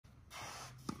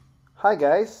Hi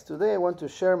guys, today I want to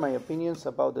share my opinions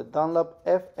about the Dunlop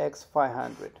Fx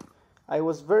 500. I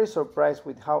was very surprised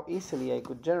with how easily I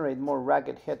could generate more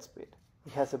racket head speed.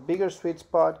 It has a bigger sweet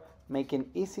spot, making it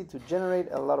easy to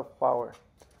generate a lot of power.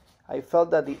 I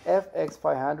felt that the Fx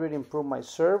 500 improved my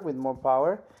serve with more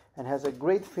power and has a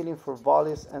great feeling for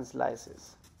volleys and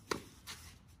slices.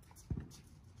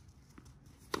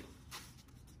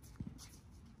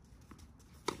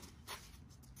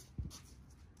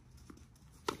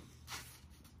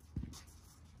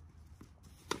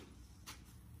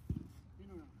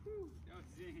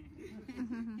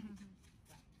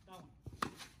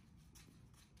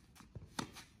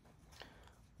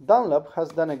 Dunlop has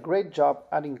done a great job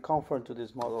adding comfort to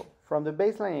this model. From the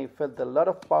baseline I felt a lot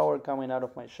of power coming out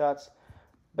of my shots,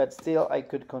 but still I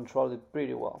could control it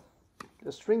pretty well.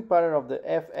 The string pattern of the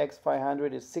Fx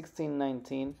 500 is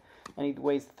 1619 and it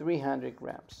weighs 300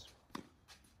 grams.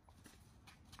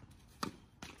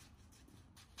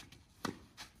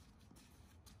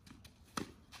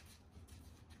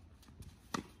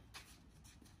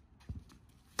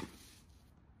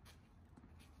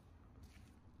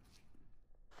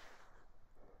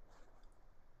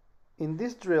 In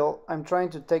this drill, I'm trying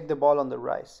to take the ball on the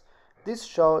rise. This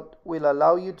shot will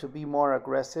allow you to be more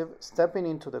aggressive, stepping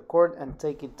into the court and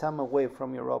taking time away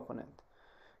from your opponent.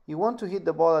 You want to hit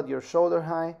the ball at your shoulder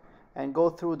high and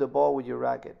go through the ball with your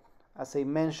racket. As I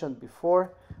mentioned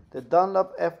before, the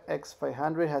Dunlop Fx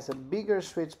 500 has a bigger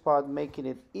sweet spot, making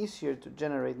it easier to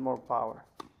generate more power.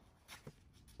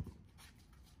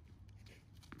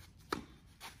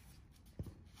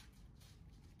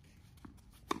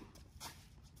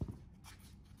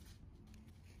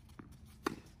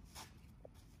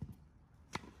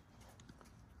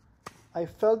 I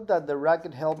felt that the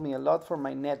racket helped me a lot for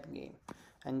my net game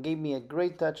and gave me a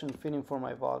great touch and feeling for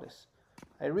my volleys.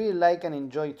 I really like and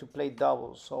enjoy to play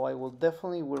doubles, so I will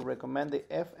definitely recommend the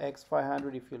Fx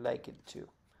 500 if you like it too.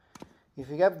 If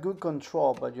you have good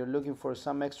control but you're looking for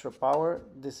some extra power,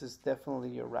 this is definitely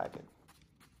your racket.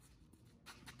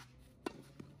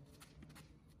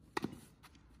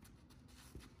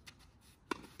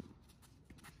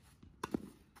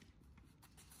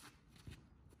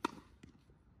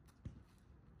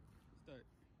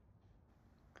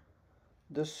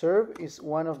 The serve is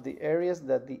one of the areas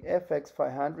that the Fx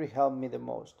 500 helped me the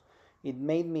most. It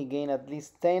made me gain at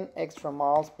least 10 extra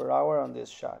miles per hour on this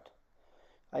shot.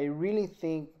 I really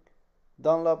think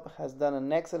Dunlop has done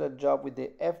an excellent job with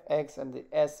the Fx and the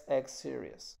SX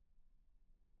series.